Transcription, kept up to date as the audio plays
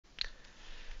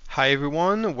Hi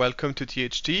everyone, welcome to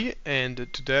THT, and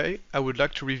today I would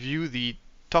like to review the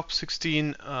top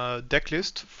 16 deck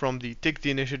list from the Take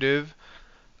the Initiative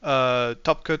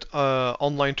Top Cut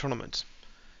online tournament.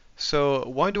 So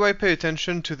why do I pay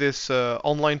attention to this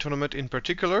online tournament in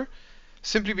particular?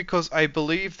 Simply because I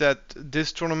believe that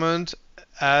this tournament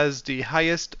has the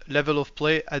highest level of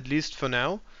play, at least for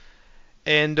now.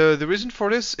 And the reason for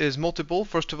this is multiple.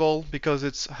 First of all, because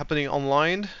it's happening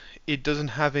online, it doesn't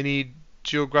have any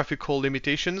geographical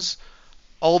limitations.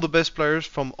 All the best players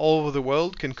from all over the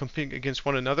world can compete against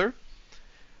one another.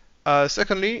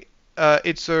 Secondly,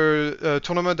 it's a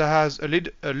tournament that has a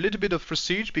little bit of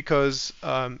prestige because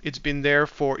it's been there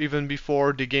for even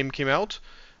before the game came out.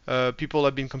 People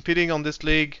have been competing on this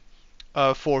league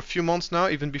for a few months now,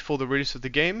 even before the release of the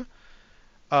game.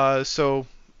 So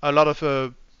a lot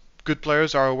of good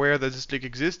players are aware that this league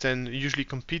exists and usually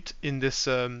compete in this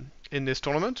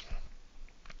tournament.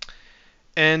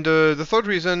 And the third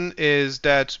reason is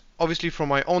that obviously from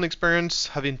my own experience,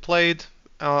 having played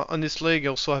on this league,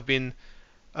 also have been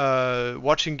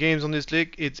watching games on this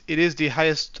league, it is the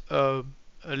highest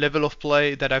level of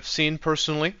play that I've seen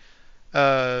personally.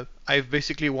 I've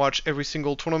basically watched every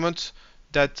single tournament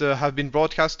that have been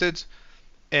broadcasted,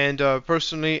 and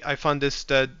personally I find this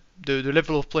that the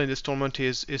level of play in this tournament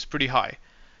is pretty high,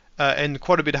 and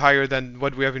quite a bit higher than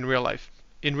what we have in real life.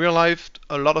 In real life,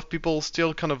 a lot of people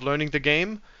still kind of learning the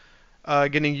game,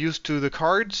 getting used to the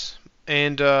cards,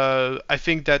 and I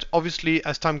think that obviously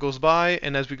as time goes by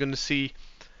and as we're going to see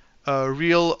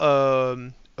real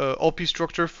OP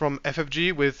structure from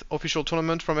FFG with official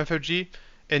tournament from FFG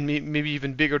and maybe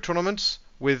even bigger tournaments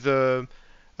with a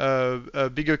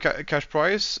bigger cash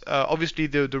prize, obviously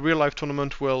the real life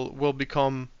tournament will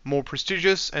become more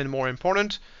prestigious and more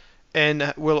important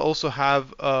and will also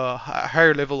have a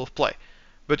higher level of play.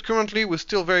 But currently we're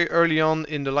still very early on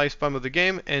in the lifespan of the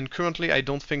game, and currently I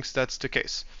don't think that's the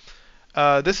case.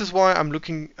 This is why I'm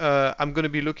going to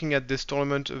be looking at this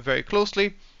tournament very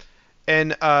closely,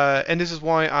 and this is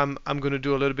why I'm going to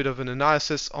do a little bit of an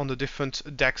analysis on the different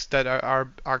decks that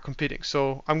are competing.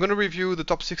 So I'm going to review the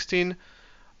top 16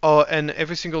 and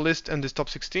every single list in this top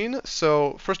 16.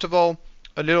 So first of all,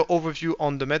 a little overview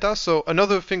on the meta. So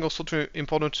another thing also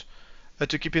important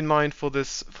to keep in mind for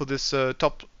this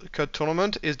top cut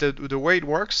tournament is that the way it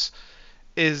works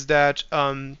is that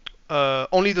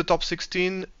only the top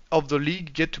 16 of the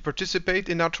league get to participate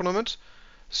in that tournament.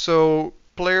 So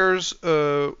players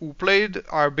who played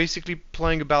are basically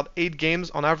playing about 8 games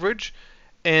on average,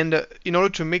 and in order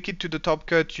to make it to the top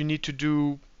cut, you need to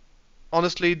do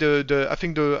honestly I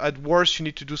think at worst you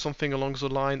need to do something along the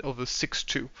line of a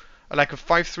 6-2, like a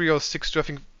 5-3 or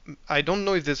 6-2. I don't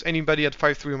know if there's anybody at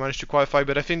 5-3 who managed to qualify,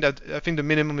 but I think the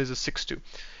minimum is a 6-2,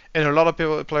 and a lot of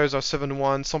players are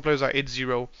 7-1. Some players are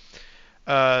 8-0.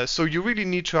 So you really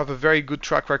need to have a very good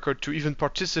track record to even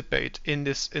participate in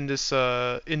this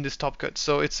top cut.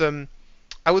 So it's I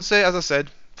would say, as I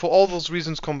said, for all those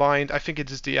reasons combined, I think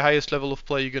it is the highest level of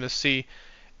play you're gonna see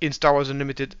in Star Wars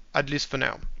Unlimited, at least for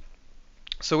now.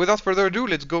 So without further ado,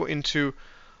 let's go into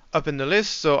up in the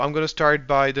list. So I'm gonna start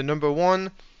by the number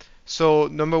one. So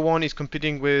number one is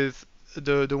competing with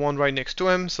the one right next to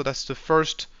him. So that's the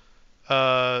first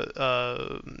round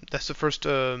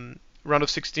of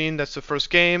 16. That's the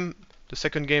first game. The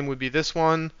second game would be this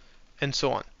one, and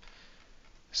so on.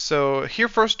 So here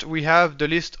first we have the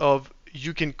list of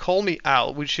You Can Call Me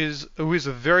Al, who is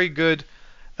a very good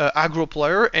aggro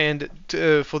player, and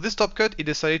for this top cut he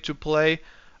decided to play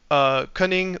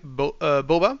Cunning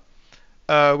Boba,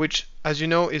 which, as you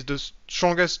know, is the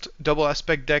strongest double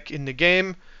aspect deck in the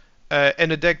game,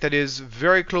 and a deck that is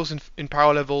very close in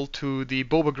power level to the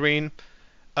Boba Green.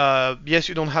 Yes,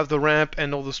 you don't have the ramp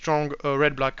and all the strong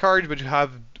red-black cards, but you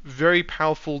have very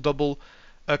powerful double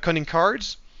cunning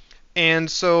cards.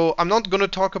 And so I'm not going to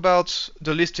talk about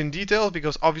the list in detail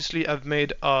because obviously I've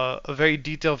made a very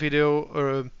detailed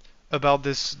video about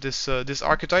this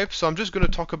archetype. So I'm just going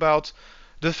to talk about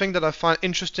the thing that I find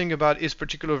interesting about his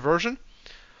particular version.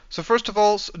 So first of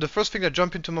all, the first thing that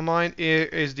jumped into my mind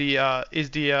is the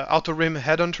Outer Rim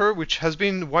Headhunter, which has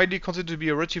been widely considered to be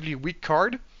a relatively weak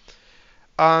card.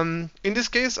 In this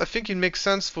case, I think it makes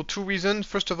sense for two reasons.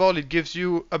 First of all, it gives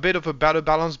you a bit of a better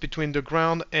balance between the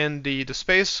ground and the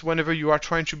space. Whenever you are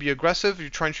trying to be aggressive, you're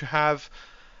trying to have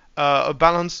a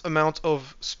balanced amount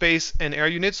of space and air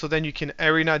units, so then you can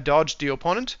arena dodge the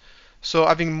opponent. So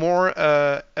having more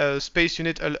space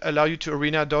unit allow you to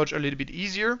arena dodge a little bit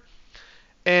easier.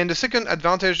 And the second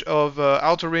advantage of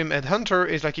Outer Rim and Hunter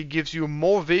is like it gives you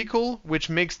more vehicle, which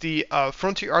makes the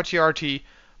Frontier RTRT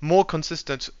more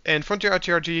consistent. And Frontier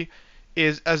RTRT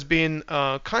has been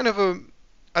kind of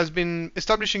has been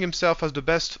establishing himself as the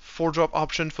best 4-drop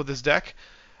option for this deck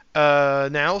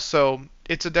now. So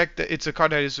it's a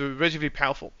card that is relatively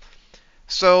powerful.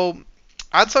 So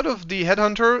outside of the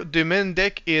Headhunter, the main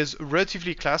deck is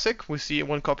relatively classic. We see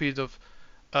one copy of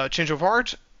Change of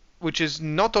Heart, which is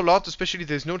not a lot, especially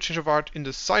there's no Change of Heart in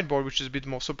the sideboard, which is a bit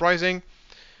more surprising.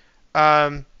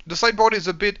 The sideboard is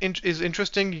a bit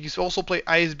interesting. You can also play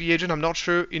ISB Agent. I'm not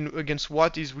sure against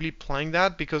what he's really playing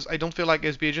that, because I don't feel like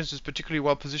ISB Agent is particularly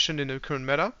well positioned in the current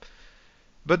meta.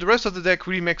 But the rest of the deck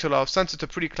really makes a lot of sense. It's a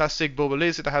pretty classic Boba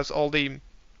list. It has all the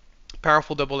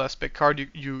powerful double aspect card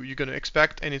you're going to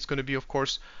expect, and it's going to be, of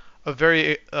course, a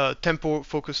very tempo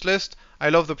focused list. I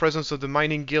love the presence of the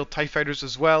Mining Guild TIE Fighters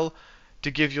as well, to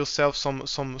give yourself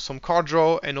some card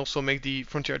draw and also make the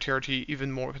Frontier Artillery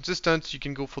even more consistent. You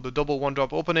can go for the double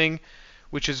 1-drop opening,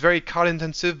 which is very card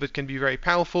intensive but can be very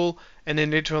powerful, and then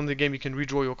later on in the game you can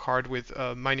redraw your card with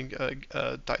Mining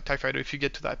TIE Fighter if you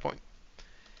get to that point.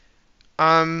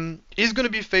 He's going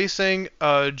to be facing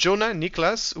Jonah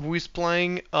Niklas, who is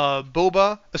playing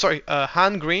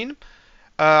Han Green.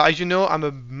 As you know, I'm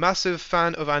a massive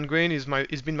fan of Han Green. He's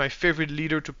been my favorite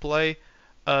leader to play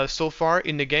so far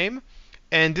in the game.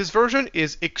 And this version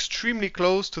is extremely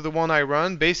close to the one I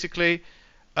run. Basically,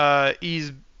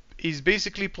 he's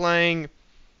basically playing.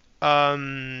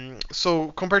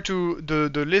 So compared to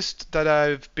the list that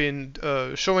I've been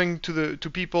showing to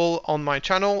people on my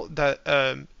channel, that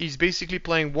he's basically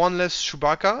playing one less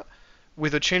Chewbacca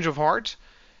with a Change of Heart,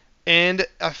 and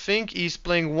I think he's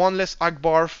playing one less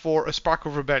Akbar for a Spark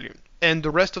of Rebellion. And the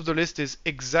rest of the list is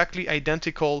exactly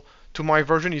identical to my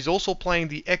version. He's also playing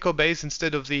the Echo base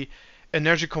instead of the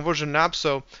Energy Conversion Lab,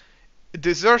 so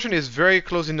this version is very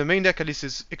close in the main deck. At least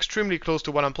is extremely close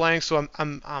to what I'm playing. So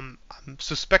I'm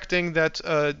suspecting that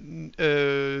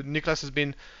Niklas has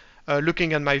been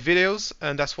looking at my videos,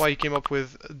 and that's why he came up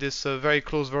with this very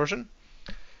close version.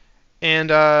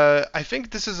 And I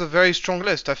think this is a very strong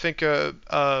list. I think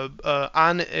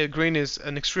Han Green is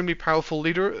an extremely powerful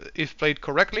leader if played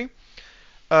correctly.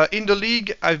 In the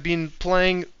league, I've been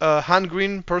playing Han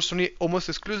Green personally almost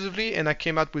exclusively, and I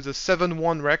came out with a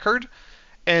 7-1 record.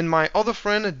 And my other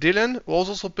friend Dylan, who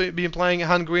also been playing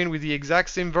Han Green with the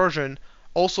exact same version,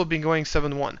 also been going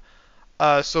 7-1.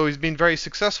 So he's been very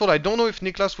successful. I don't know if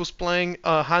Niklas was playing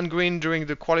Han Green during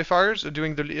the qualifiers,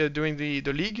 during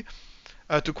the league,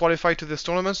 to qualify to this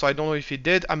tournament. So I don't know if he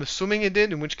did. I'm assuming he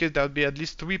did, in which case there would be at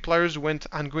least 3 players who went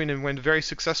Han Green and went very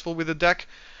successful with the deck,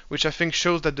 which I think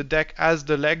shows that the deck has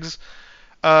the legs.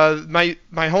 My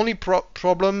only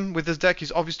problem with this deck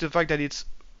is obviously the fact that it's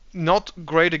not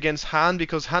great against Han,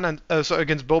 because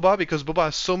against Boba, because Boba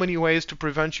has so many ways to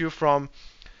prevent you from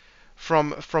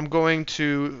going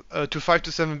to 5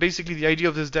 to 7. Basically, the idea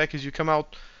of this deck is you come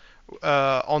out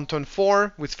on turn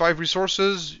 4 with 5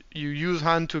 resources, you use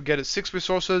Han to get 6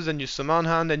 resources, then you summon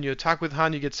Han, then you attack with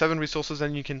Han, you get 7 resources,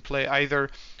 and you can play either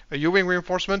a U-Wing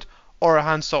reinforcement or a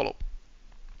Han solo.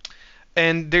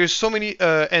 And there's so many,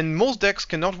 and most decks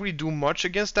cannot really do much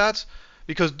against that,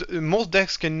 because most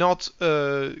decks cannot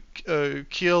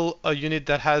kill a unit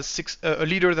that has a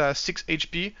leader that has 6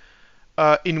 HP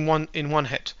in one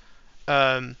hit,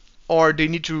 or they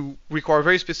need to require a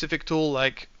very specific tool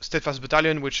like Steadfast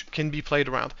Battalion, which can be played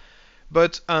around.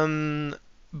 But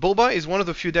Boba is one of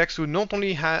the few decks who not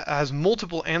only has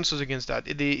multiple answers against that.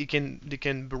 They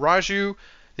can barrage you,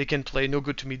 they can play No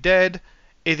Good to Me Dead,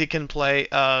 they can play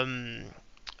and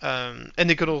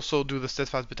they could also do the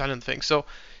Steadfast Battalion thing. So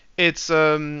it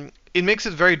makes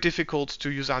it very difficult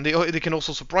to use Han. They can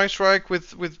also surprise strike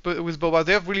with Boba.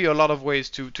 They have really a lot of ways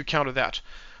to counter that,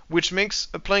 which makes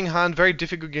playing Han very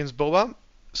difficult against Boba.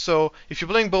 So if you're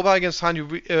playing Boba against Han,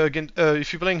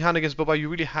 if you're playing Han against Boba, you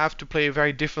really have to play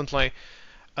very differently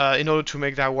in order to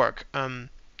make that work.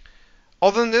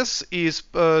 Other than this,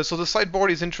 so the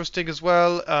sideboard is interesting as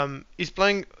well. He's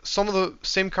playing some of the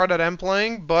same card that I'm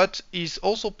playing, but he's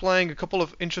also playing a couple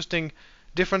of interesting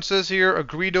differences here. A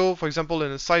Greedo, for example,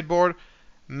 in the sideboard,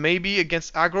 maybe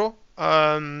against aggro,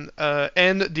 and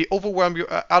the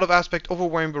out of aspect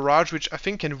overwhelming barrage, which I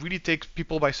think can really take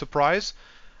people by surprise.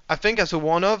 I think as a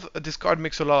one-of, this card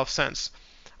makes a lot of sense.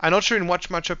 I'm not sure in which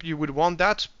matchup you would want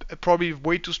that. Probably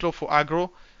way too slow for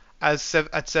aggro at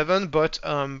 7, but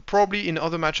probably in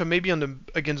other matchup, maybe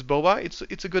against Boba,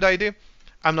 it's a good idea.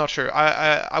 I'm not sure.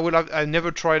 I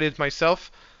never tried it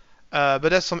myself, but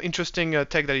that's some interesting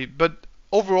tech that but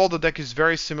overall, the deck is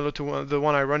very similar to the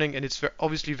one I'm running, and it's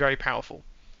obviously very powerful.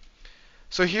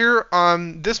 So here,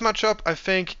 this matchup, I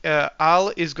think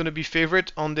Al is going to be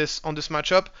favorite on this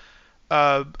matchup.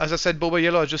 As I said, Boba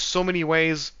Yellow has just so many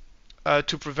ways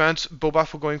to prevent Boba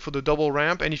from going for the double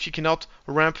ramp, and if you cannot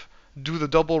ramp do the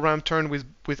double ramp turn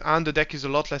with Han, the deck is a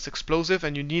lot less explosive,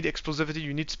 and you need explosivity,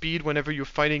 you need speed whenever you're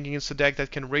fighting against a deck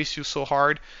that can race you so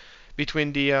hard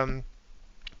between the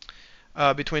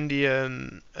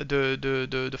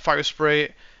fire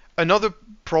spray. Another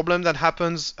problem that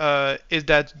happens is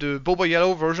that the Boba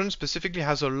Yellow version specifically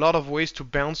has a lot of ways to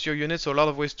bounce your units, so a lot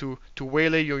of ways to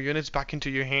waylay your units back into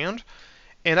your hand.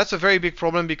 And that's a very big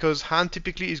problem because hand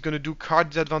typically is going to do card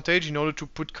disadvantage in order to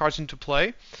put cards into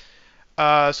play.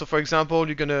 So for example,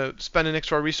 you're going to spend an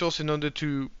extra resource in order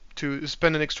to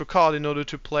spend an extra card in order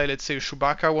to play, let's say, a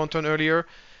Chewbacca one turn earlier,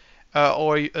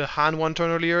 or a Han one turn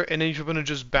earlier, and then if you're going to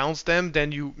just bounce them,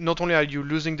 then you not only are you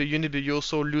losing the unit, but you're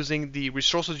also losing the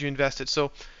resources you invested.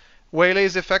 So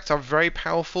Waylay's effects are very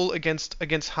powerful against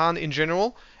Han in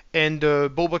general, and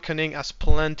Boba Cunning has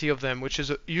plenty of them, which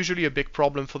is usually a big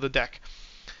problem for the deck.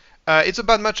 It's a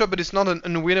bad matchup, but it's not an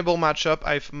unwinnable matchup.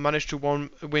 I've managed to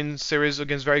win series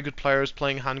against very good players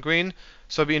playing Han Green,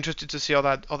 so I'll be interested to see how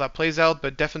that plays out,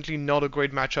 but definitely not a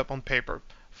great matchup on paper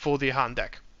for the Han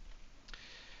deck.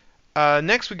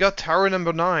 Next we got Tower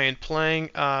number 9 playing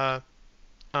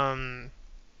sorry,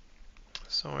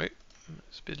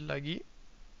 it's a bit laggy.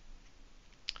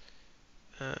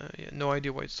 Yeah, no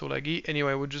idea why it's so laggy.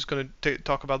 Anyway, we're just gonna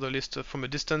talk about the list from a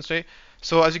distance today.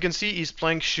 So as you can see, he's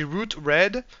playing Chirrut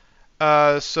red.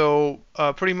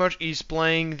 Pretty much he's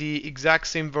playing the exact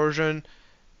same version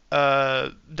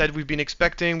that we've been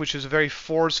expecting, which is a very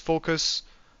Force focus.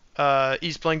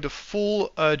 He's playing the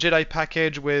full Jedi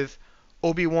package with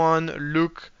Obi-Wan,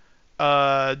 Luke,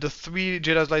 the 3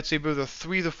 Jedi's lightsaber, the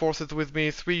 3 the Force is with me,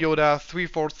 3 Yoda, 3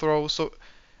 Force throw,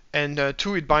 and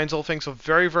 2 it binds all things. So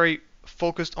very very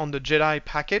focused on the Jedi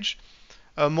package,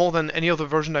 more than any other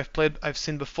version I've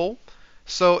seen before.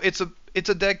 So it's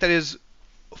a deck that is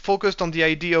focused on the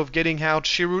idea of getting out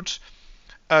Chirrut.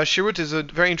 Chirrut is a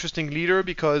very interesting leader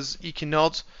because he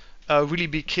cannot really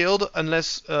be killed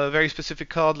unless a very specific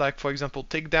card, like for example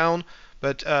Takedown.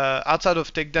 But outside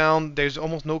of Takedown, there's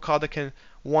almost no card that can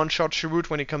one-shot Chirrut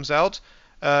when it comes out.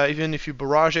 Even if you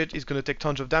barrage it, it's going to take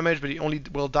tons of damage, but he only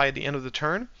will die at the end of the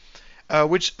turn.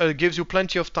 Which gives you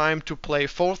plenty of time to play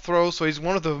Force Throw, so he's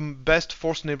one of the best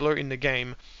Force Enabler in the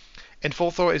game. And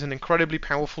Force Throw is an incredibly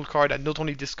powerful card that not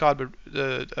only discard but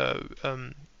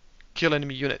kill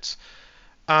enemy units.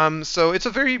 So it's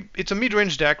a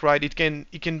mid-range deck, right? It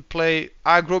can play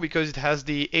aggro because it has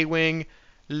the A-Wing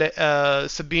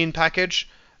Sabine package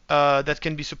that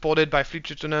can be supported by Fleet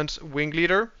Lieutenant Wing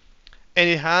Leader, and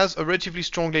it has a relatively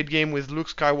strong late game with Luke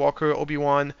Skywalker,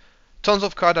 Obi-Wan, tons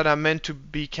of cards that are meant to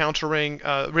be countering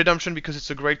Redemption because it's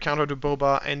a great counter to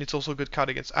Boba, and it's also a good card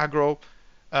against aggro,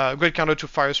 great counter to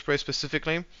Fire Spray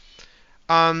specifically.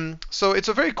 So it's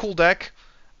a very cool deck.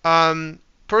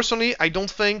 Personally, I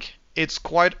don't think it's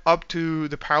quite up to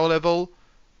the power level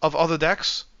of other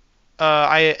decks.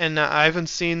 I haven't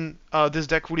seen this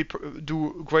deck really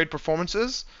do great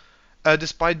performances,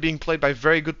 despite being played by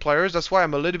very good players. That's why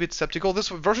I'm a little bit skeptical. This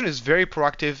version is very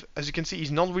proactive. As you can see,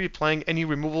 he's not really playing any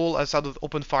removal outside of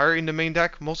open fire in the main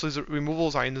deck. Most of his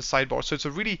removals are in the sideboard, so it's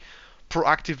a really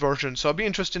proactive version. So I'll be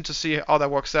interested to see how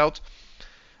that works out.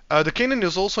 The Kanan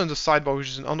is also in the sideboard, which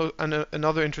is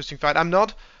another interesting fact. I'm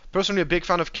not personally a big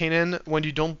fan of Kanan when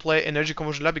you don't play Energy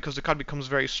Conversion Lab because the card becomes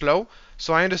very slow.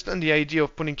 So I understand the idea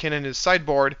of putting Kanan in the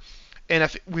sideboard. And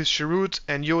with Chirrut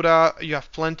and Yoda, you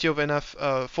have plenty of enough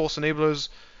Force enablers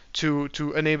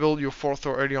to enable your Force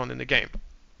Throw early on in the game.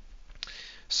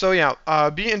 So yeah,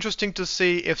 be interesting to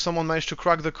see if someone managed to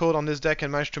crack the code on this deck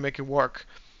and managed to make it work.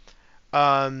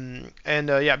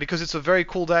 Yeah, because it's a very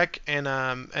cool deck, and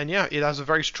yeah, it has a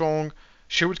very strong.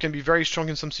 Chirrut can be very strong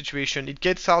in some situation. It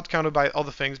gets out countered by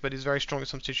other things, but it's very strong in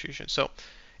some situations. So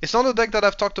it's not a deck that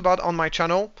I've talked about on my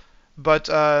channel, but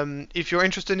if you're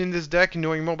interested in this deck and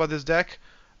knowing more about this deck,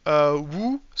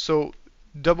 Wu, so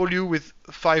W with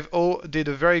 5-0, did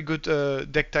a very good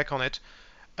deck tech on it.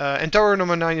 And Tower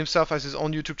number 9 himself has his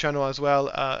own YouTube channel as well,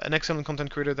 an excellent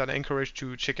content creator that I encourage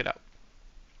to check it out.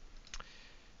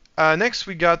 Next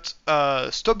we got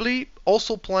Stubbly,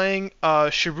 also playing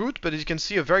Chirrut, but as you can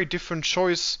see, a very different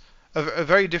choice, a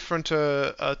very different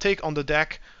take on the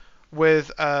deck,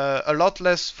 with a lot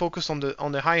less focus on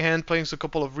the high hand, playing a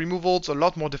couple of removals, a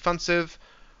lot more defensive,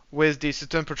 with the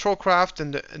Saturn Patrol Craft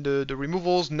and the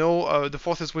removals. No, the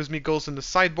Force is with me goes in the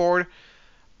sideboard,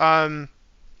 and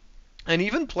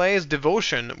even plays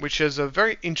Devotion, which is a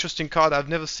very interesting card. I've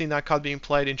never seen that card being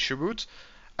played in Chirrut.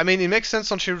 I mean, it makes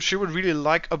sense on Chirrut. Chirrut really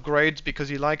like upgrades because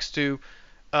he likes to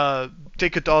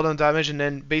take a ton of damage and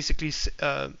then basically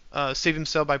save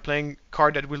himself by playing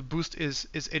card that will boost his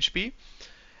HP.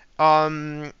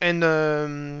 Yeah, and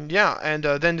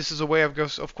then this is a way,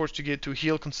 of course, to get to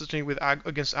heal consistently with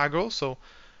against aggro. So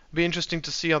be interesting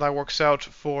to see how that works out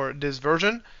for this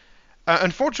version.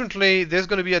 Unfortunately, there's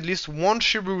going to be at least one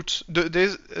Shirut.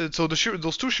 So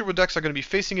those two Shirut decks are going to be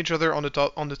facing each other on the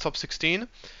top 16.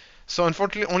 So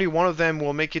unfortunately, only one of them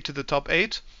will make it to the top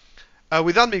 8.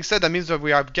 With that being said, that means that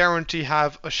we are guaranteed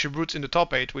have a Shirut in the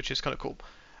top 8, which is kind of cool.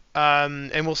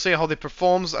 And we'll see how they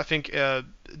performs. I think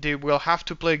they will have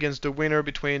to play against the winner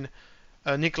between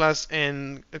Niklas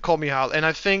and Call Mihal. And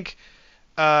I think,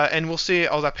 and we'll see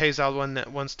how that pays out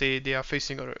once they are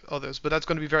facing others. But that's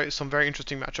going to be some very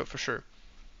interesting matchup for sure.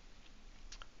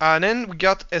 And then we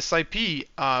got SIP,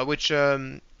 which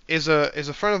is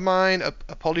a friend of mine,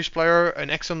 a Polish player, an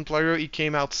excellent player. He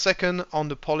came out second on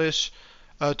the Polish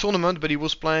tournament, but he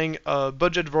was playing a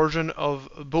budget version of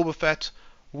Boba Fett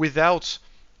without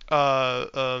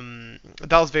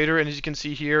Darth Vader, and as you can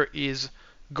see here, is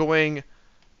going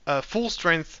full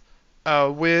strength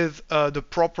with the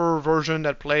proper version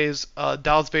that plays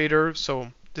Darth Vader.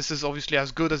 So this is obviously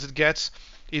as good as it gets.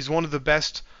 He's one of the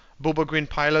best Boba Green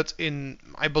pilots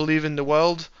I believe, in the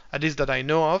world, at least that I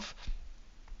know of.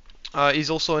 He's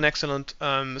also an excellent.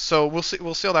 So we'll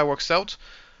see how that works out.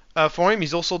 For him,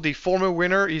 he's also the former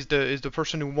winner. He's the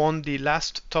person who won the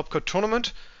last Top Cut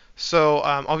tournament. So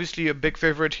obviously a big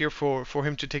favorite here for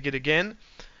him to take it again,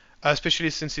 especially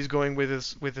since he's going with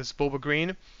his Boba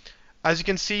Green. As you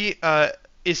can see,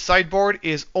 his sideboard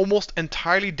is almost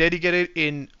entirely dedicated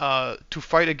to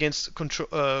fight against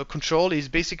control. He's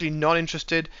basically not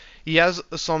interested. He has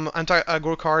some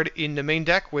anti-aggro card in the main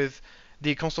deck with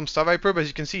the Constant Star Viper, but as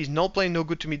you can see, he's not playing No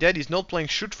Good To Me Dead. He's not playing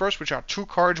Shoot First, which are two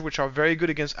cards which are very good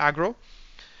against aggro.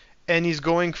 And he's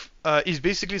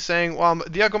basically saying, well,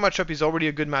 the aggro matchup is already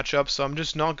a good matchup, so I'm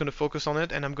just not going to focus on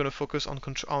it, and I'm going to focus on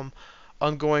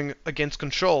going against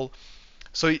control.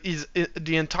 So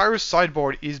the entire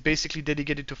sideboard is basically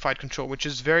dedicated to fight control, which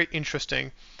is very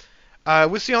interesting.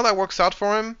 We'll see how that works out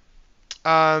for him.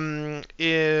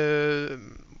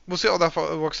 We'll see how that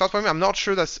works out for him. I'm not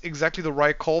sure that's exactly the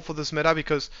right call for this meta,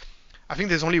 because I think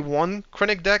there's only one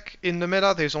Krennic deck in the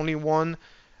meta. There's only one,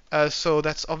 so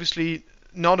that's obviously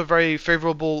not a very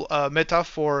favorable meta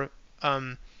for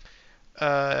a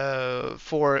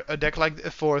deck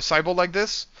for a sideboard like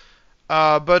this.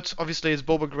 But obviously it's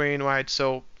Boba Green, right?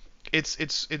 So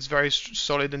it's very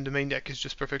solid, and the main deck is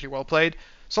just perfectly well played.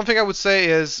 Something I would say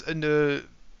is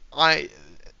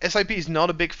SIP is not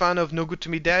a big fan of No Good To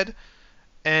Me Dead,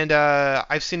 and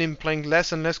I've seen him playing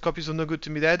less and less copies of No Good To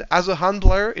Me Dead. As a hand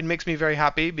player, it makes me very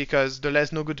happy, because the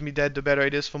less No Good To Me Dead, the better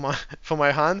it is for my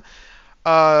hand.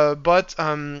 But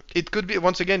it could be,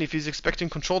 once again, if he's expecting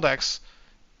control decks,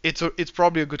 it's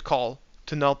probably a good call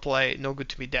to not play No Good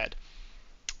To Me Dead.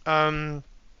 In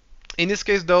this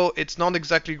case, though, it's not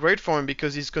exactly great for him,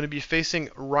 because he's going to be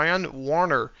facing Ryan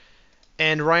Warner,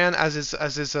 and Ryan, as his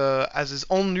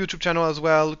own YouTube channel as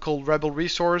well, called Rebel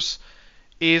Resource,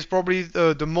 is probably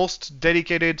the most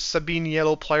dedicated Sabine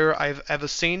Yellow player I've ever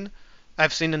seen.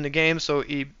 I've seen in the game, so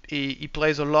he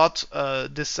plays a lot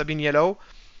this Sabine Yellow,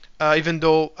 even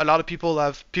though a lot of people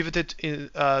have pivoted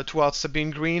towards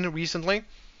Sabine Green recently.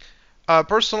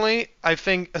 Personally, I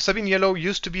think Sabine Yellow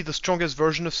used to be the strongest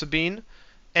version of Sabine,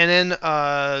 and then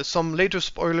some later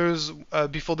spoilers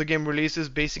before the game releases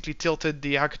basically tilted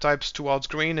the archetypes towards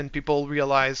green, and people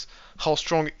realize how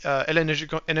strong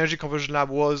Energy Conversion Lab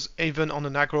was even on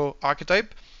an aggro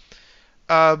archetype.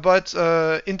 But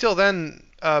until then,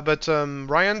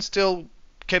 Ryan still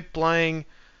kept playing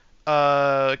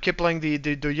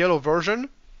the yellow version,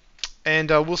 and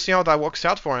we'll see how that works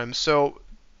out for him. So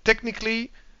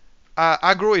technically,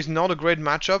 aggro is not a great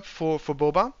matchup for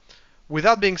Boba. With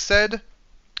that being said,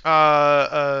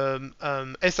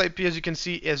 SIP, as you can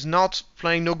see, is not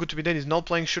playing No Good To Be Dead. He's not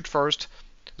playing Shoot First.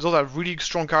 Those are really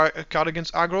strong card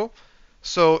against aggro.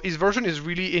 So his version is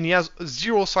really, and he has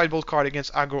zero sideboard card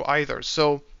against aggro either.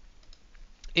 So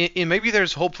maybe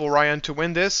there's hope for Ryan to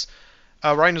win this.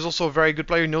 Ryan is also a very good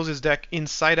player. He knows his deck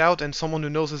inside out, and someone who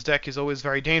knows his deck is always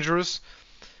very dangerous.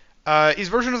 His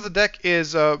version of the deck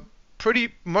is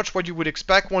pretty much what you would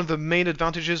expect. One of the main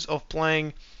advantages of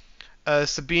playing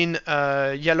Sabine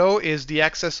Yellow is the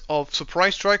access of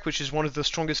Surprise Strike, which is one of the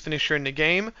strongest finisher in the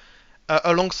game,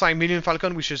 alongside Million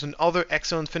Falcon, which is another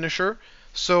excellent finisher.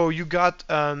 So you got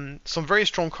some very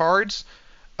strong cards.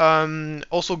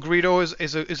 Also, Greedo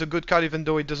is a good card, even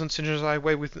though it doesn't synergize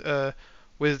way with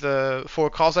 4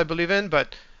 cards I believe in.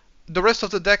 But the rest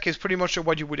of the deck is pretty much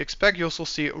what you would expect. You also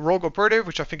see Rogue Operative,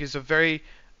 which I think is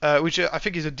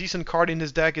a decent card in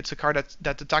this deck. It's a card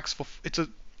that attacks for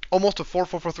almost a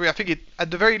 4/4/3. I think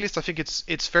at the very least, I think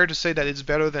it's fair to say that it's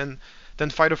better than than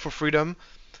Fighter for Freedom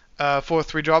for a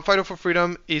 3-drop. Fighter for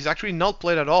Freedom is actually not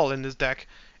played at all in this deck,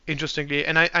 interestingly,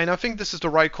 and I think this is the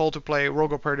right call to play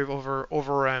Rogue Operative over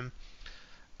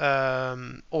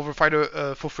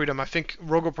Fighter for Freedom. I think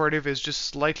Rogue Operative is just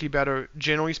slightly better,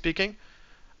 generally speaking.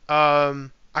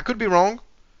 I could be wrong,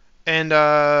 and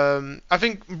I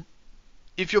think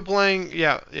if you're playing,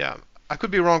 yeah, I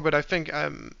could be wrong, but I think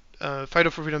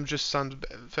Fighter for Freedom just sounds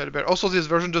better. Also, this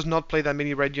version does not play that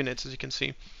many red units, as you can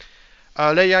see.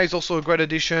 Leia is also a great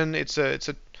addition. It's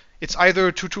either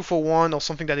a 2/2 for 1 or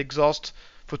something that exhausts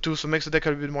for 2, so it makes the deck a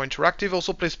little bit more interactive.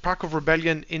 Also plays Spark of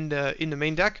Rebellion in the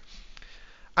main deck.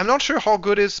 I'm not sure how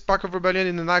good is Spark of Rebellion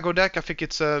in the Nago deck. I think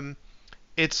it's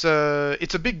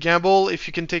a big gamble. If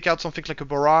you can take out something like a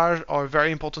barrage or a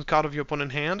very important card of your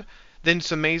opponent's hand, then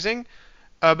it's amazing.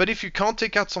 But if you can't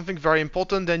take out something very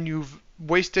important, then you've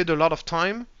wasted a lot of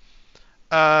time.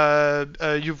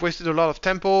 You've wasted a lot of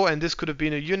tempo, and this could have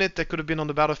been a unit that could have been on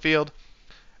the battlefield.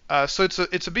 So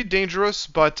it's a bit dangerous,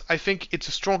 but I think it's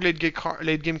a strong late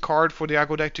game card for the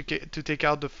aggro deck to take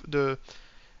out the.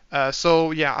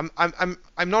 So yeah,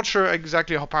 I'm not sure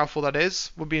exactly how powerful that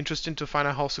is. Would be interesting to find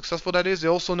out how successful that is. He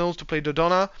also knows to play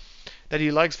Dodonna, that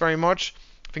he likes very much.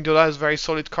 I think Dodonna is a very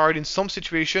solid card in some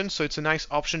situations, so it's a nice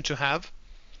option to have.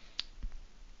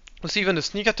 Let's see even the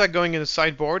sneak attack going in the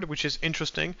sideboard, which is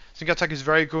interesting. Sneak attack is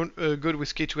very good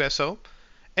with K2SO,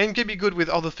 and can be good with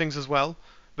other things as well,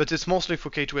 but it's mostly for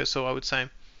K2SO, I would say.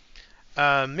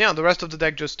 Yeah, the rest of the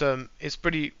deck just is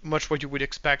pretty much what you would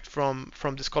expect from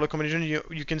this color combination.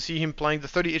 You can see him playing the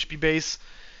 30 HP base.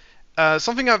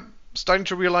 Something I'm starting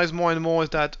to realize more and more is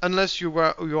that unless you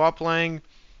are playing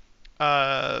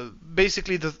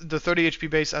basically the 30 HP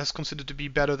base as considered to be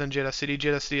better than Jeddah City.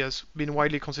 Jeddah City has been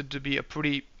widely considered to be a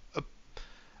pretty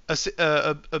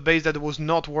a base that was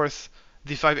not worth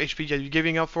the 5 HP that you're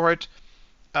giving up for it.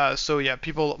 So yeah,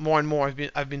 people more and more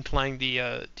have been playing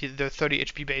the 30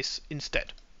 HP base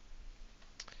instead.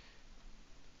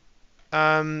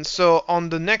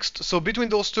 So between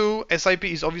those two, SIP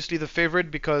is obviously the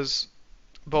favorite because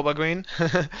Boba Green.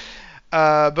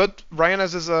 But Ryan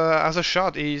has a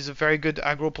shot. He's a very good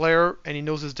aggro player, and he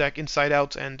knows his deck inside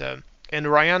out. And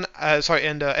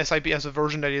SIP has a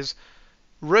version that is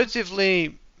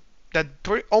relatively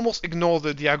almost ignore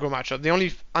the aggro matchup. The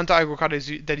only anti-aggro card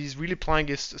that he's really playing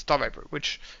is Star Viper,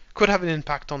 which could have an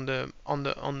impact on the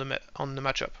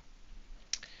matchup.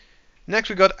 Next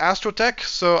we got Astrotech.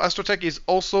 So Astrotech is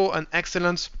also an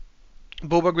excellent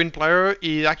Boba Green player.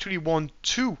 He actually won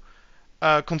 2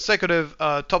 consecutive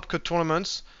Top Cut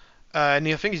tournaments, and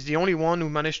I think he's the only one who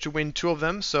managed to win 2 of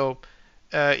them. So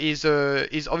he's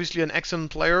obviously an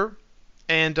excellent player,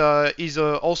 and he's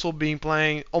also been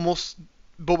playing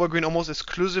Boba Green almost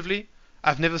exclusively.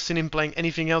 I've never seen him playing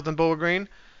anything else than Boba Green,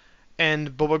 and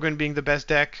Boba Green being the best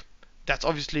deck, that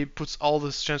obviously puts all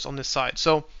the strengths on his side.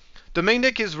 So the main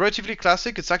deck is relatively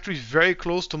classic. It's actually very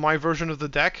close to my version of the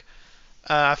deck.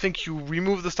 I think you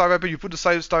remove the Star Viper, you put the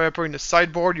Star Viper in the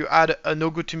sideboard, you add a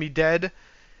No Good to Me Dead,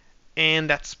 and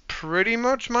that's pretty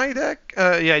much my deck.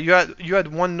 Yeah, you had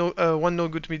one No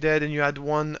Good to Me Dead, and you had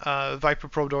one Viper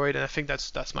Pro Droid, and I think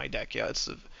that's my deck. Yeah, it's.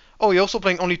 Oh, you're also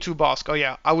playing only 2 Bosk. Oh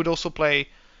yeah, I would also play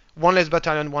 1 less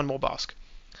Battalion, 1 more Bosk.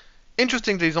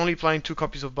 Interesting that he's only playing 2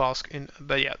 copies of Bosk.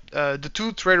 But yeah, the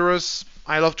 2 Traitorous,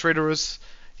 I love Traitorous.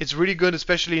 It's really good,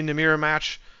 especially in the mirror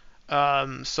match.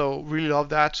 So really love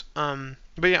that.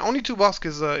 But yeah, only 2 Bosk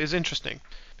is interesting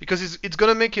because it's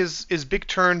gonna make his big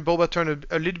turn, Boba turn,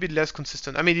 a little bit less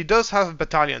consistent. I mean, he does have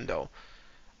Battalion though,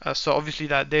 so obviously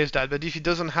there's that. But if he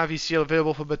doesn't have ECL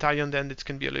available for Battalion, then it's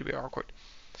gonna be a little bit awkward.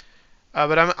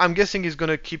 But I'm guessing he's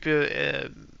gonna keep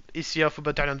ECL for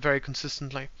Battalion very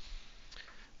consistently.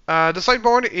 The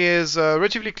sideboard is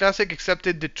relatively classic, except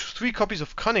it did 3 copies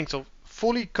of Cunning, so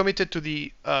fully committed to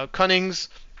the Cunnings,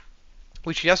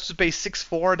 which he has to pay 6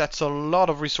 for. That's a lot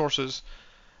of resources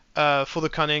for the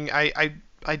Cunning.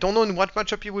 I don't know in what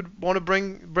matchup you would want to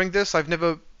bring this. I've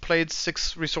never played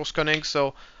 6 resource Cunning,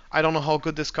 so I don't know how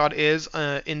good this card is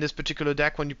in this particular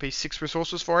deck when you pay 6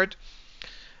 resources for it.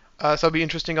 So it'll be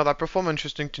interesting how that performs,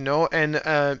 interesting to know. And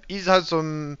he has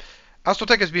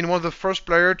Astrotech has been one of the first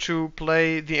players to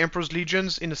play the Emperor's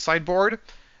Legions in the sideboard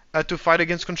to fight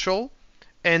against control.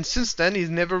 And since then,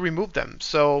 he's never removed them.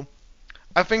 So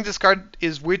I think this card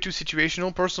is way too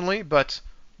situational, personally, but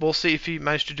we'll see if he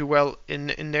managed to do well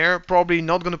in there. Probably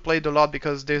not going to play it a lot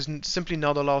because there's simply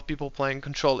not a lot of people playing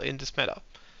control in this meta,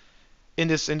 in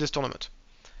this tournament.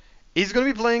 He's going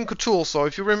to be playing Cthulhu. So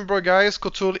if you remember, guys,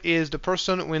 Cthulhu is the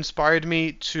person who inspired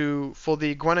me for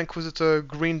the Grand Inquisitor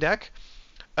green deck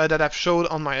that I've shown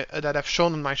on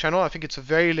my channel. I think it's a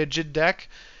very legit deck,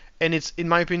 and it's, in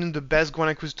my opinion, the best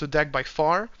Grand Inquisitor deck by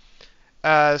far.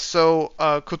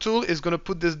 Cthulhu is going to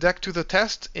put this deck to the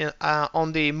test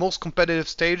on the most competitive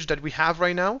stage that we have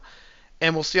right now,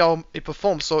 and we'll see how it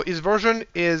performs. So his version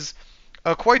is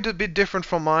quite a bit different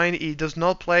from mine. He does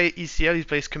not play ECL, he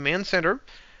plays Command Center,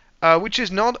 which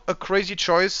is not a crazy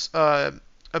choice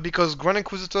because Grand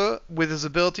Inquisitor, with his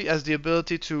ability, has the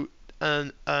ability to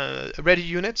ready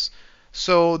units.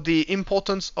 So the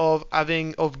importance of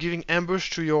giving ambush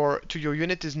to your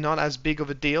unit is not as big of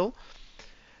a deal.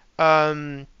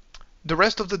 The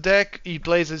rest of the deck he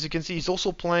plays, as you can see, he's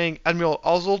also playing Admiral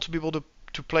Ozzel to be able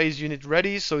to play his unit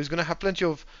ready, so he's going to have plenty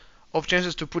of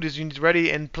chances to put his unit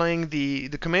ready, and playing the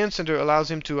command center allows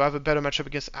him to have a better matchup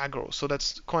against aggro, so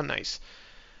that's quite nice.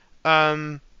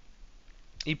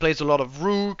 He plays a lot of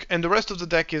Rook, and the rest of the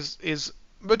deck is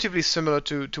relatively similar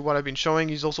to what I've been showing.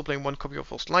 He's also playing one copy of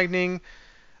Force Lightning.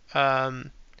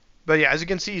 But yeah, as you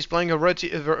can see, he's playing a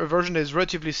version that is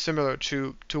relatively similar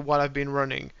to what I've been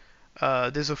running.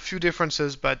 There's a few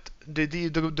differences, but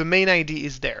the main idea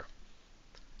is there.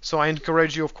 So I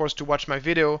encourage you, of course, to watch my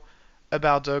video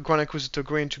about Grand Inquisitor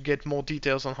Green to get more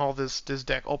details on how this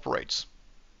deck operates.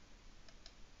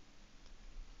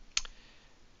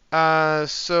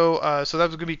 So that's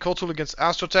going to be Cthulhu against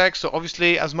Astrotech. So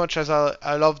obviously, as much as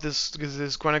I love this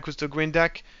Grand Inquisitor Green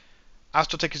deck,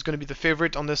 Astrotech is going to be the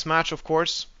favorite on this match, of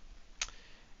course.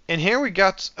 And here we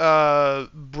got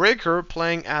Breaker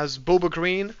playing as Boba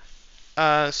Green.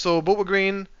 So Boba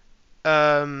Green,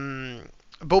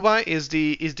 Boba is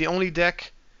the only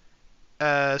deck.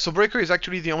 So Breaker is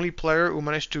actually the only player who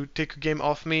managed to take a game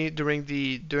off me during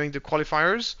the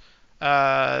qualifiers.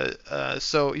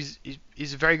 So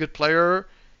he's a very good player.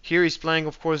 Here he's playing,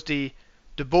 of course, the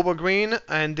Boba Green,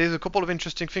 and there's a couple of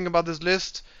interesting things about this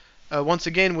list. Once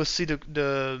again, we'll see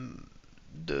the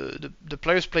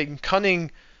players playing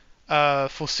Cunning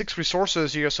for 6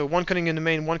 resources here. So 1 Cunning in the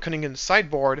main, 1 Cunning in the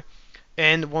sideboard.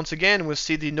 And once again, we'll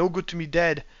see the No Good to Me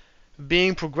Dead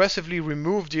being progressively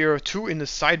removed here, 2 in the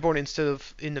sideboard instead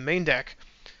of in the main deck.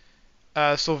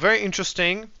 So very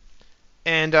interesting.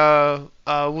 And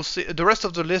we'll see the rest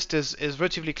of the list is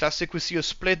relatively classic. We see a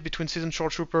split between Seasoned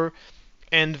Short Trooper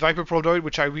and Viper Prodroid,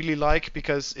 which I really like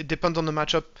because it depends on the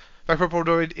matchup. Viper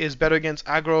Prodroid is better against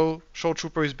aggro, Short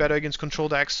Trooper is better against control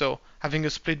decks, so having a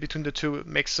split between the two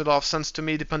makes a lot of sense to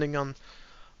me depending on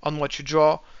what you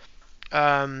draw.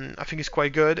 I think it's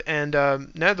quite good, and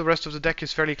now the rest of the deck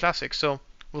is fairly classic, so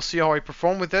we'll see how I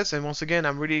perform with this. And once again,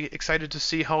 I'm really excited to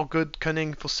see how good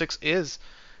Cunning for 6 is,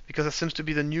 because it seems to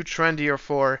be the new trend here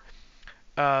for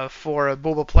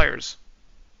Boba players.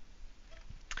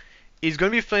 He's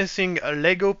going to be facing a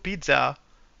Lego Pizza,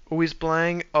 who is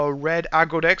playing a red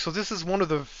aggro deck. So this is one of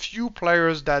the few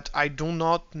players that I do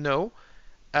not know.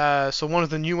 So one of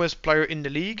the newest player in the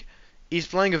league. He's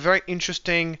playing a very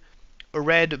interesting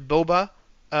red Boba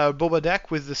deck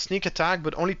with the sneak attack,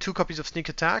 but only 2 copies of sneak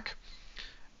attack.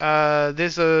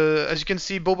 As you can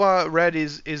see, Boba red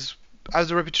has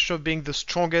the reputation of being the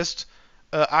strongest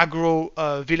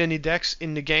aggro villainy decks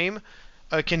in the game.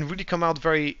 Can really come out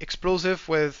very explosive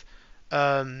with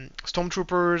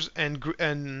Stormtroopers and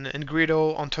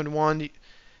Greedo on turn 1,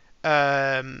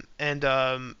 and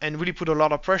really put a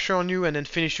lot of pressure on you, and then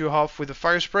finish you off with a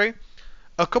fire spray.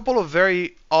 A couple of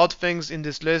very odd things in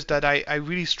this list that I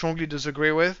really strongly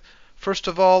disagree with. First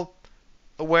of all,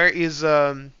 where is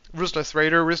Ruthless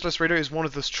Raider? Ruthless Raider is one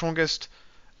of the strongest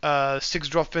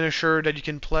 6-drop finisher that you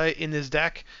can play in this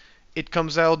deck. It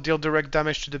comes out, deal direct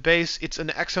damage to the base. It's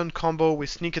an excellent combo with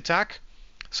sneak attack.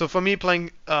 So for me,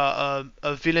 playing a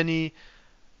villainy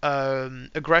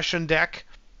aggression deck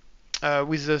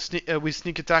with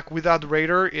sneak attack without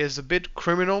Raider is a bit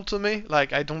criminal to me.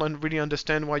 Like, I don't really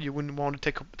understand why you wouldn't want to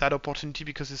take that opportunity,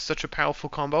 because it's such a powerful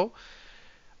combo.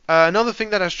 Another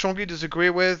thing that I strongly disagree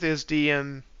with is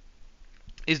the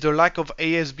lack of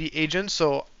ASB agent.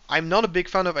 So I'm not a big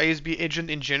fan of ASB agent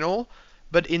in general,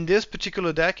 but in this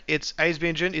particular deck, its ASB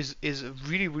agent is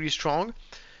really, really strong.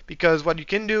 Because what you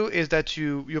can do is that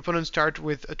your opponent start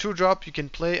with a 2-drop, you can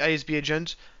play ASB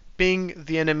agent, ping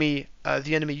the enemy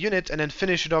unit, and then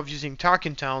finish it off using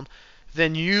Tarkin Town.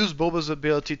 Then use Boba's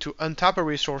ability to untap her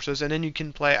resources, and then you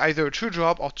can play either a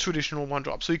 2-drop or 2 additional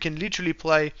 1-drop. So you can literally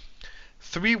play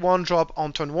 3 1-drop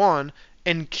on turn 1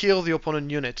 and kill the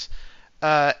opponent unit.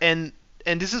 And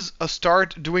this is a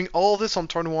start. Doing all this on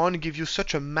turn 1 give you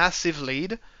such a massive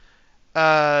lead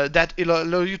that it'll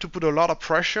allow you to put a lot of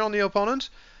pressure on the opponent.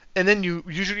 And then you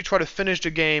usually try to finish the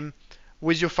game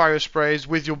with your fire sprays,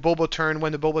 with your Boba turn.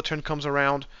 When the Boba turn comes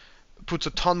around, puts a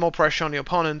ton more pressure on the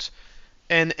opponent,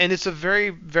 and it's a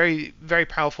very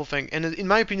powerful thing. And in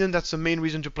my opinion, that's the main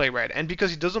reason to play red. And because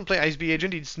he doesn't play Ice Bee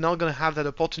Agent, it's not gonna have that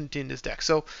opportunity in this deck.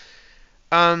 So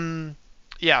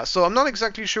yeah, so I'm not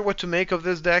exactly sure what to make of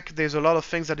this deck. There's a lot of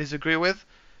things I disagree with.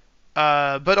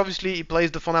 But obviously he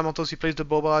plays the fundamentals, he plays the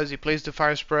Bobas, he plays the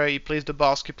Fire Spray, he plays the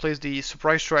Bosk, he plays the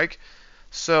Surprise Strike.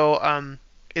 So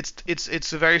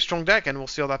it's a very strong deck, and we'll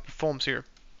see how that performs here.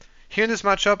 Here in this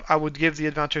matchup, I would give the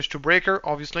advantage to Breaker,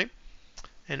 obviously,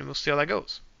 and we'll see how that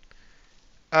goes.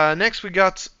 Next we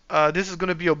got, this is going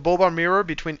to be a Boba mirror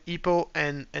between Ippo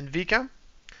and Vika.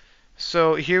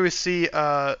 So here we see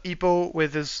Ippo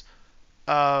with his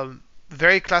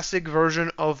very classic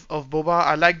version of Boba.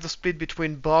 I like the split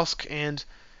between Bosk and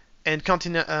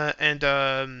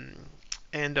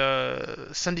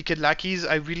Syndicate Lackeys.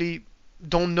 I really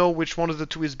don't know which one of the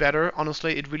two is better.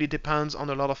 Honestly, it really depends on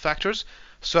a lot of factors.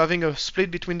 So having a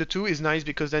split between the two is nice,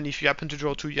 because then if you happen to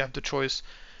draw two, you have the choice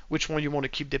which one you want to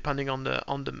keep depending on the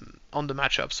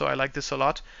matchup. So I like this a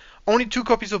lot. Only 2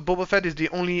 copies of Boba Fett is the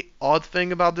only odd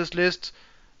thing about this list.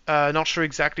 Not sure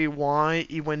exactly why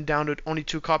he went down to only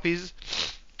 2 copies.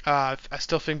 I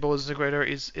still think Boba Disintegrator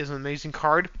is an amazing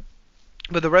card,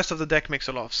 but the rest of the deck makes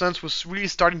a lot of sense. We're really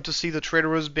starting to see the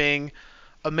Traitorous being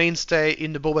a mainstay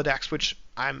in the Boba decks, which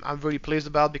I'm really pleased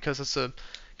about, because it's a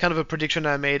kind of a prediction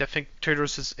I made. I think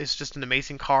Traitorous is just an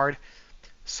amazing card.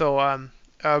 So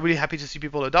really happy to see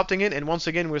people adopting it, and once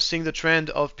again we're seeing the trend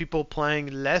of people playing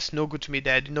less No Good To Me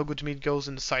Dead. No Good To Me goes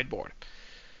in the sideboard.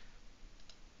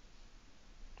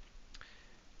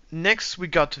 Next we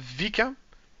got Vika,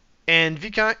 and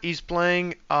Vika is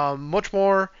playing a much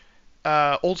more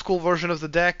old school version of the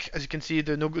deck. As you can see,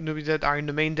 the No Good To Me Dead are in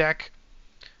the main deck.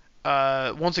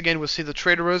 Once again we'll see the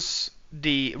Traitorous,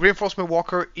 the Reinforcement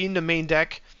Walker in the main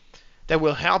deck. That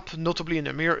will help, notably in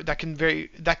the mirror. That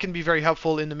can be very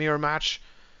helpful in the mirror match.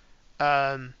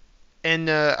 I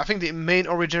think the main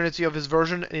originality of his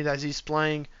version is that he's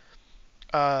playing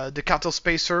the Cartel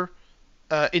Spacer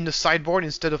in the sideboard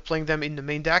instead of playing them in the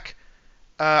main deck.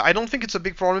 I don't think it's a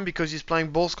big problem, because he's playing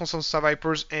both Constant Star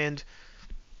Vipers and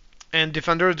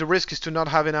Defender. The risk is to not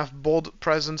have enough board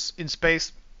presence in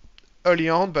space early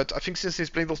on, but I think since he's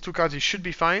playing those 2 cards, he should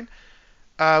be fine.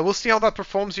 We'll see how that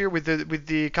performs here with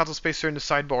the Cartel Spacer in the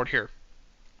sideboard here.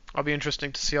 It'll be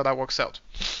interesting to see how that works out.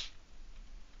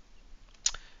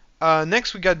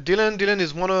 Next we got Dylan. Dylan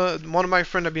is one of my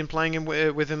friends. I've been playing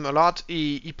with him a lot.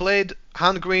 He played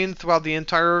hand green throughout the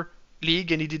entire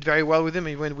league, and he did very well with him.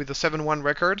 He went with a 7-1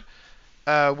 record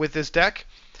with this deck.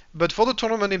 But for the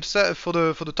tournament himself, for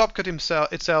the top cut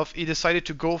itself, he decided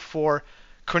to go for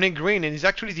Chronic Green, and he's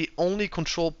actually the only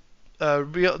control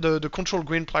the control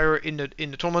green player in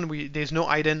the tournament. There's no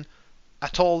Iden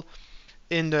at all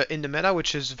in the meta,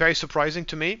 which is very surprising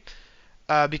to me.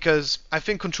 Because I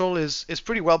think control is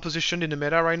pretty well positioned in the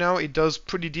meta right now. It does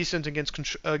pretty decent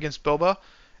against Boba,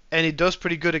 and it does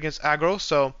pretty good against aggro.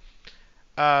 So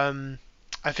I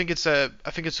think it's a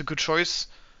good choice.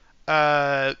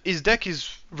 His deck is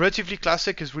relatively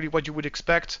classic, is really what you would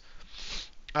expect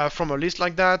from a list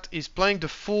like that. He's playing the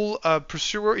full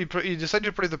Pursuer. He decided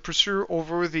to play the Pursuer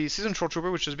over the Season Short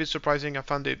Trooper, which is a bit surprising. I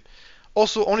found it.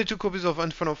 Also, only 2 copies of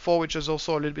Inferno 4, which is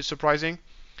also a little bit surprising.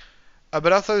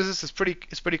 But after this, it's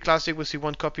pretty classic. We see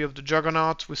 1 copy of the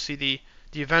Juggernaut. We see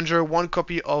the Avenger. 1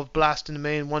 copy of Blast in the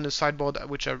main. 1 in the sideboard,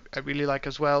 which I really like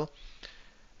as well.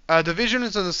 The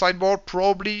Vigilance in the sideboard,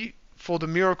 probably for the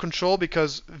mirror control,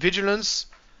 because Vigilance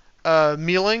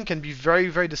milling can be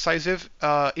very decisive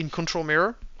in control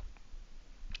mirror,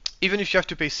 even if you have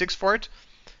to pay 6 for it.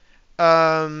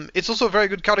 It's also a very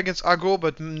good card against aggro,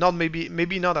 but not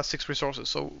maybe not at 6 resources.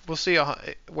 So we'll see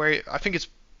where I think it's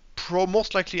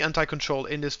most likely anti-control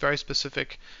in this very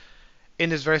specific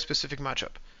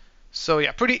matchup. So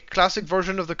yeah, pretty classic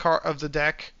version of the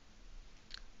deck.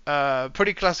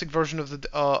 Pretty classic version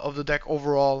of the deck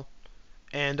overall,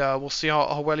 and we'll see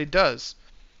how well it does.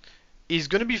 He's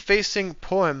going to be facing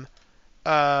Poem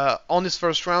on his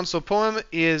first round. So Poem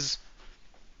is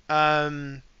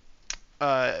went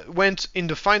in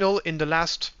the final in the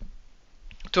last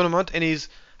tournament, and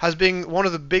has been one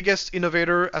of the biggest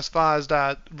innovator as far as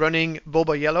that running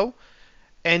Boba Yellow,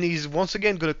 and he's once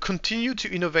again going to continue to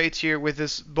innovate here with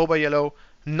this Boba Yellow,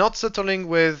 not settling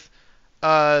with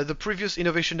the previous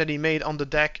innovation that he made on the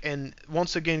deck, and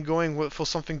once again going for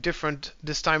something different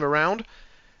this time around.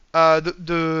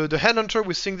 The Headhunter,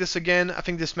 we're seeing this again. I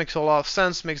think this makes a lot of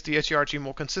sense, makes the HERG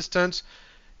more consistent,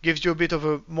 gives you a bit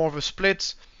of more of a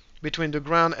split between the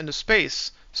ground and the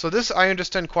space. So this I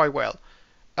understand quite well.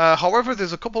 However,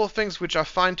 there's a couple of things which I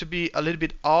find to be a little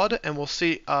bit odd, and we'll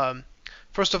see.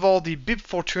 First of all, the Bib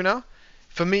Fortuna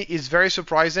for me is very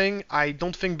surprising. I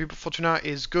don't think Bipo Fortuna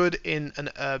is good in an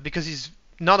because he's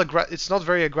not it's not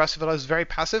very aggressive at all. It's very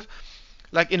passive.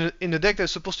 Like in a deck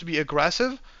that's supposed to be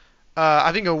aggressive,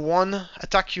 having a one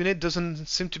attack unit doesn't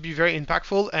seem to be very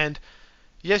impactful. And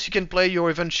yes, you can play your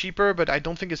event cheaper, but I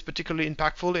don't think it's particularly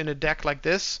impactful in a deck like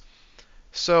this.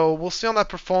 So we'll see on that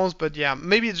performance, but yeah,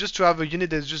 maybe it's just to have a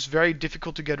unit that's just very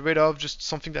difficult to get rid of, just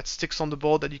something that sticks on the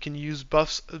board that you can use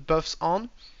buffs on.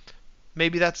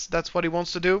 Maybe that's what he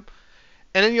wants to do.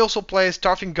 And then he also plays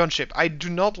Starving Gunship. I do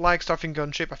not like Starving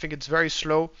Gunship. I think it's very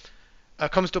slow.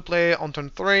 Comes to play on turn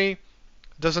 3,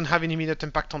 doesn't have any immediate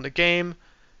impact on the game,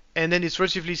 and then it's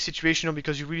relatively situational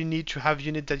because you really need to have a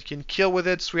unit that you can kill with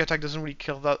it. 3 attack doesn't really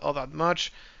kill that all that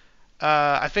much.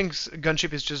 I think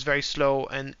Gunship is just very slow,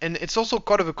 and it's also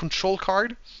kind of a control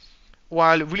card,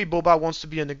 while really Boba wants to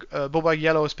be Boba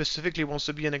Yellow specifically wants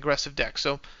to be an aggressive deck.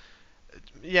 So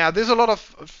yeah, there's a lot of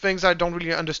things I don't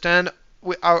really understand.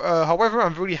 However,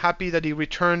 I'm really happy that he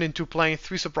returned into playing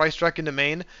 3 Surprise Strike in the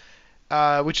main,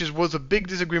 which was a big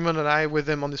disagreement that I had with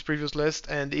him on this previous list,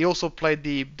 and he also played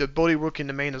the Body Rook in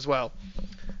the main as well.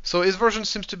 So his version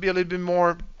seems to be a little bit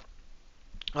more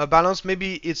balanced.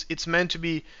 Maybe it's meant to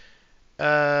be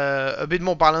a bit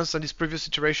more balanced than his previous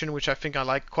iteration, which I think I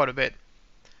like quite a bit.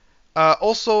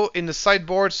 Also in the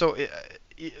sideboard, so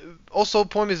also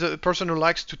Poem is a person who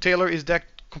likes to tailor his deck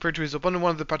compared to his opponent.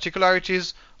 One of the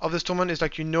particularities of this tournament is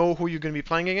like you know who you're going to be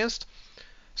playing against.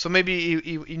 So maybe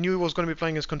he knew he was going to be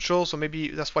playing his control, so maybe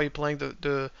that's why he's playing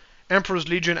the Emperor's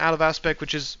Legion out of Aspect,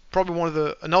 which is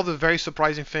probably another very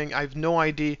surprising thing. I have no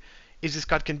idea if this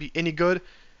card can be any good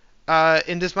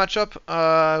in this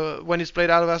matchup when it's played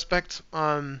out of Aspect.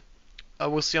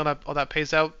 We'll see how that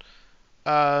pays out.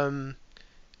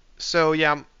 So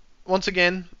yeah, once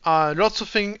again, lots of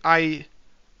things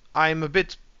I'm a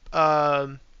bit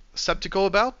skeptical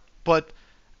about, but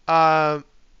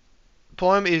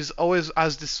Poem is always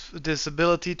has this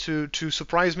ability to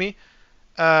surprise me,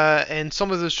 and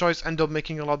some of those choices end up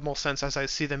making a lot more sense as I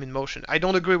see them in motion. I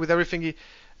don't agree with everything.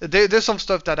 There's some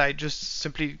stuff that I just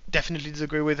simply definitely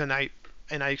disagree with, and I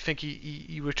think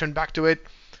he returned back to it.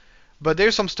 But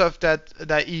there's some stuff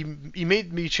that he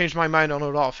made me change my mind on a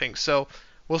lot of things. So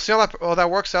we'll see how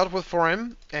that works out for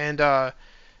him. And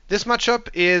this matchup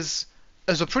is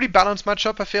a pretty balanced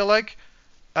matchup, I feel like.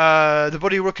 The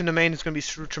Body Rook in the main is going to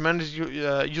be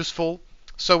tremendously useful.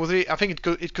 So I think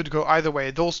it could go either way.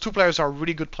 Those 2 players are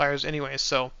really good players anyway,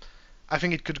 so I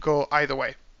think it could go either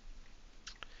way.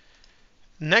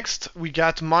 Next, we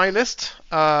got my list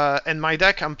and my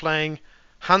deck. I'm playing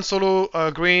Han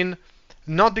Solo green,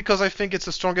 not because I think it's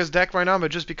the strongest deck right now,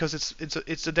 but just because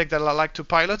it's the deck that I like to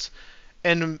pilot.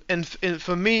 And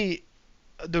for me,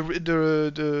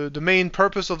 the main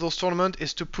purpose of those tournaments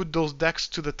is to put those decks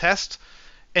to the test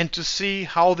and to see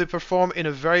how they perform in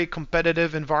a very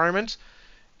competitive environment.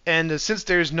 And since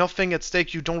there is nothing at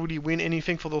stake, you don't really win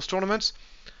anything for those tournaments.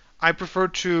 I prefer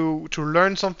to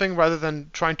learn something rather than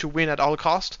trying to win at all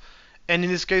cost. And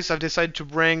in this case, I've decided to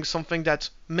bring something that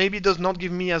maybe does not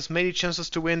give me as many chances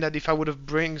to win that if I would have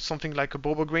bring something like a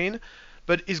Boba Green,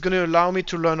 but is going to allow me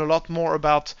to learn a lot more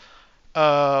about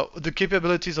the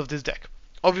capabilities of this deck.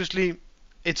 Obviously,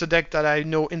 it's a deck that I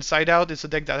know inside out. It's a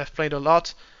deck that I've played a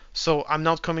lot. So I'm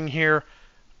not coming here.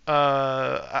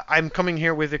 I'm coming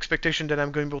here with the expectation that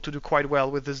I'm going to be able to do quite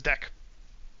well with this deck.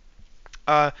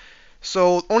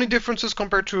 So only differences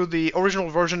compared to the original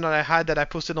version that I had that I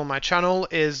posted on my channel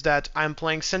is that I'm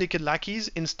playing Syndicate Lackeys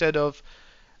instead of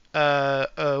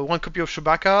one copy of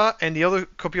Chewbacca, and the other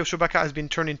copy of Chewbacca has been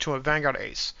turned into a Vanguard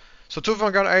Ace. So 2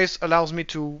 Vanguard Ace allows me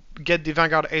to get the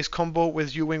Vanguard Ace combo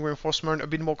with U-Wing Reinforcement a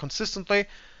bit more consistently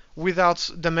without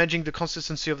damaging the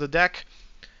consistency of the deck.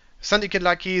 Syndicate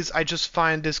Lackeys, I just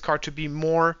find this card to be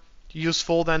more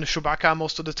useful than Chewbacca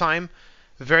most of the time.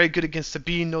 Very good against the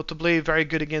Bean, notably. Very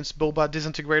good against Boba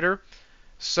Disintegrator.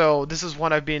 So this is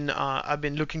what I've been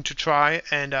looking to try,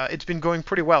 and it's been going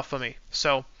pretty well for me.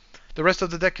 So the rest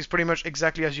of the deck is pretty much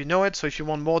exactly as you know it. So if you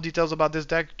want more details about this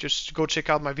deck, just go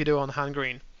check out my video on Han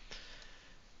Green.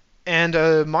 And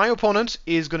my opponent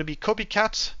is going to be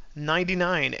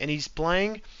Copycat99, and he's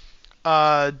playing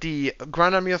the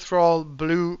Grand Admiral Thrall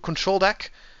blue control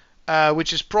deck,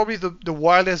 which is probably the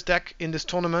wildest deck in this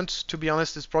tournament. To be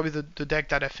honest, it's probably the deck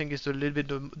that I think is a little bit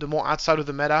the more outside of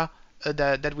the meta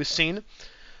that we've seen.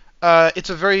 It's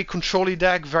a very control-y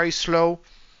deck, very slow.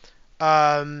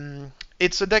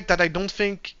 It's a deck that I don't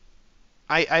think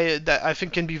that I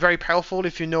think can be very powerful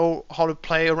if you know how to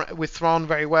play with Thrawn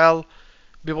very well.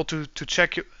 Be able to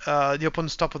check the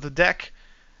opponent's top of the deck.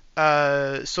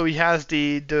 So he has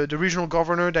the regional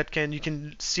governor that you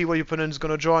can see what your opponent is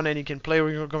going to draw, and then you can play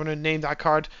regional governor, name that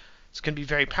card, It's going to be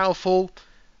very powerful.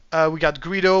 We got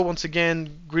Greedo. Once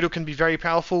again, Greedo can be very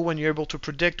powerful when you're able to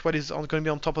predict what is going to be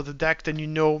on top of the deck. Then you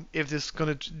know if this is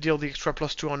going to deal the extra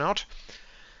 +2 or not.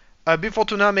 Big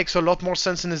Fortuna makes a lot more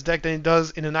sense in this deck than it does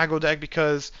in an aggro deck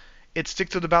because it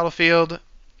sticks to the battlefield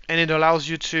and it allows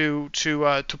you to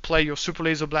play your Super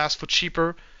Laser Blast for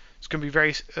cheaper. It's going to be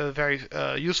very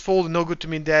useful. No good to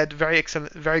me dead. Very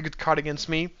excellent, very good card against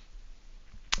me.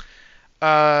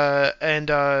 And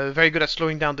very good at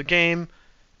slowing down the game.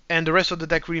 And the rest of the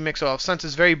deck really makes a lot of sense.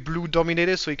 It's very blue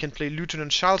dominated, so you can play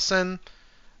Lieutenant Charleston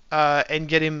and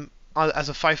get him as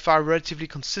a 5/5 relatively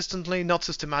consistently, not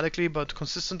systematically, but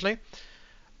consistently.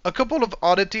 A couple of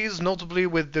oddities, notably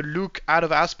with the Luke out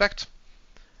of aspect.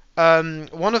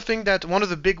 One of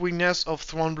the big weakness of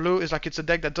Thrawn Blue is like it's a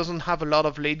deck that doesn't have a lot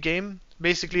of late game.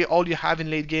 Basically, all you have in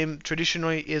late game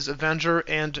traditionally is Avenger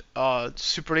and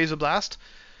Super Laser Blast,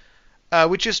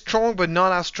 which is strong, but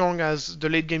not as strong as the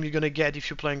late game you're gonna get if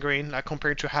you're playing green, like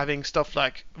compared to having stuff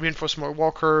like Reinforcement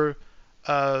Walker,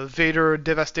 Vader,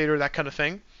 Devastator, that kind of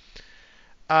thing.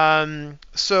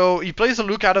 So he plays a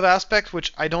Luke out of aspect,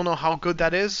 which I don't know how good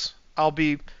that is. I'll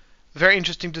be very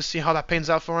interesting to see how that pans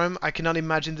out for him. I cannot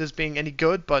imagine this being any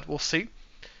good, but we'll see.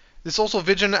 There's also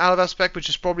Vigilant out of aspect, which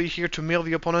is probably here to mill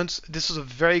the opponents. This is a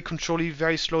very control-y,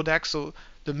 very slow deck, so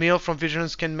the mill from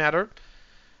Vigilance can matter.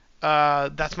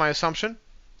 That's my assumption.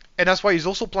 And that's why he's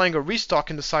also playing a restock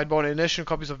in the sideboard and additional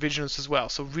copies of Vigilance as well.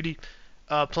 So really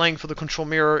playing for the control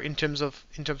mirror in terms of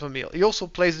meal. He also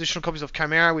plays additional copies of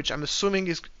Chimera, which I'm assuming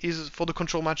is for the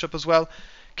control matchup as well.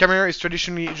 Chimera is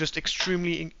traditionally just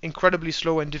extremely, incredibly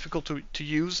slow and difficult to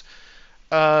use.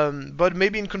 But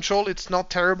maybe in control it's not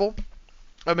terrible.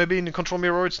 Maybe in the control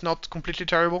mirror it's not completely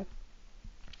terrible.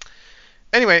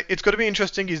 Anyway, it's going to be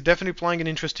interesting. He's definitely playing an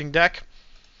interesting deck.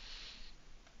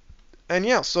 And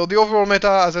yeah, so the overall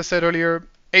meta, as I said earlier,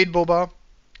 8 Boba,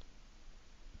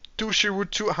 2 Shiru,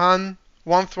 2 Han,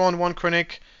 1 Thrawn, 1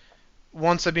 Krennic,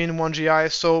 1 Sabine, 1 GI.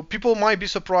 So people might be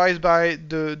surprised by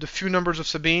the few numbers of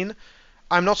Sabine.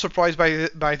 I'm not surprised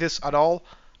by this at all.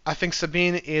 I think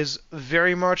Sabine is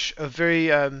very much a very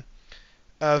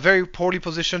poorly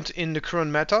positioned in the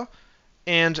current meta,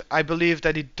 and I believe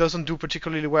that it doesn't do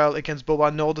particularly well against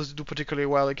Boba, nor does it do particularly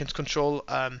well against Control,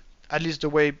 at least the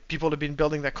way people have been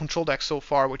building that Control deck so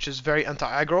far, which is very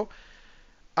anti-aggro.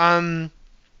 And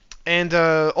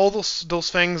all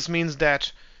those things means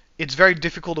that it's very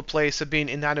difficult to play Sabine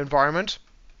in that environment.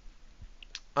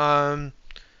 So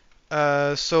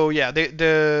yeah,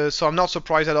 so I'm not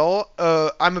surprised at all.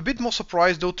 I'm a bit more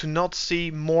surprised though to not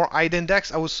see more Iden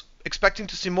decks. I was expecting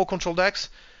to see more control decks.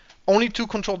 Only 2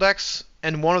 control decks,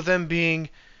 and one of them being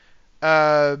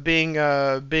a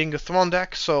Thrawn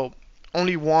deck. So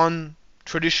only one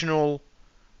traditional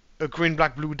green,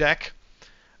 black, blue deck.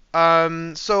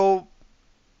 So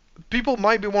people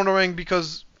might be wondering,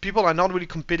 because people are not really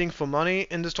competing for money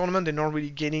in this tournament. They're not really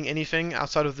gaining anything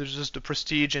outside of just the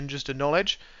prestige and just the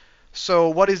knowledge. So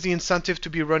what is the incentive to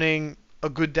be running a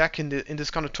good deck in this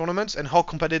kind of tournaments, and how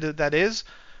competitive that is?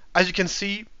 As you can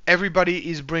see, everybody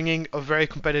is bringing a very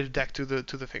competitive deck to the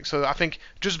thing. So I think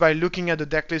just by looking at the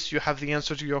deck list, you have the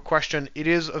answer to your question. It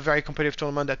is a very competitive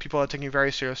tournament that people are taking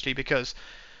very seriously, because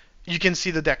you can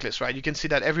see the deck list, right? You can see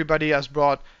that everybody has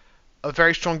brought a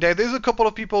very strong deck. There's a couple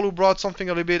of people who brought something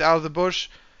a little bit out of the bush,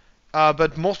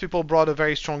 but most people brought a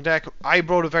very strong deck. I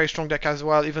brought a very strong deck as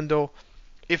well, even though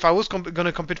if I was going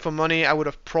to compete for money, I would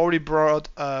have probably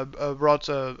brought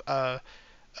Boba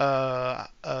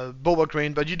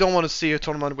Green, but you don't want to see a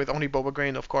tournament with only Boba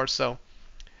Green, of course. So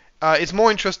it's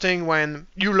more interesting when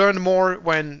you learn more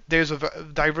when there's a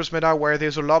diverse meta where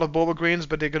there's a lot of Boba Greens,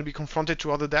 but they're going to be confronted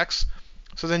to other decks.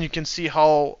 So then you can see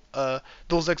how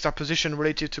those decks are positioned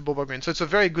relative to Boba Green. So it's a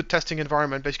very good testing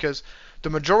environment, because the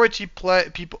majority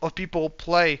of people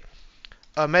play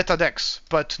meta decks,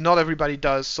 but not everybody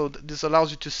does. So this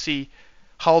allows you to see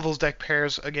how those deck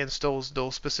pairs against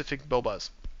those specific Bobas.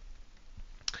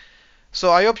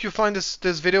 So I hope you find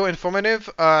this video informative.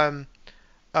 If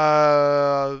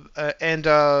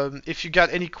you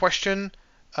got any question,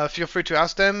 feel free to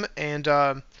ask them. And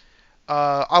I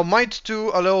might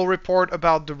do a little report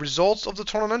about the results of the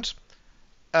tournament.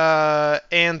 But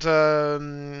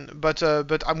I'm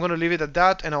gonna leave it at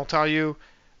that, and I'll tell you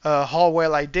how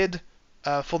well I did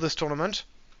for this tournament.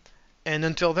 And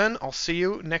until then, I'll see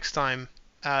you next time.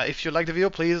 If you like the video,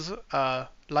 please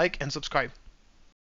like and subscribe.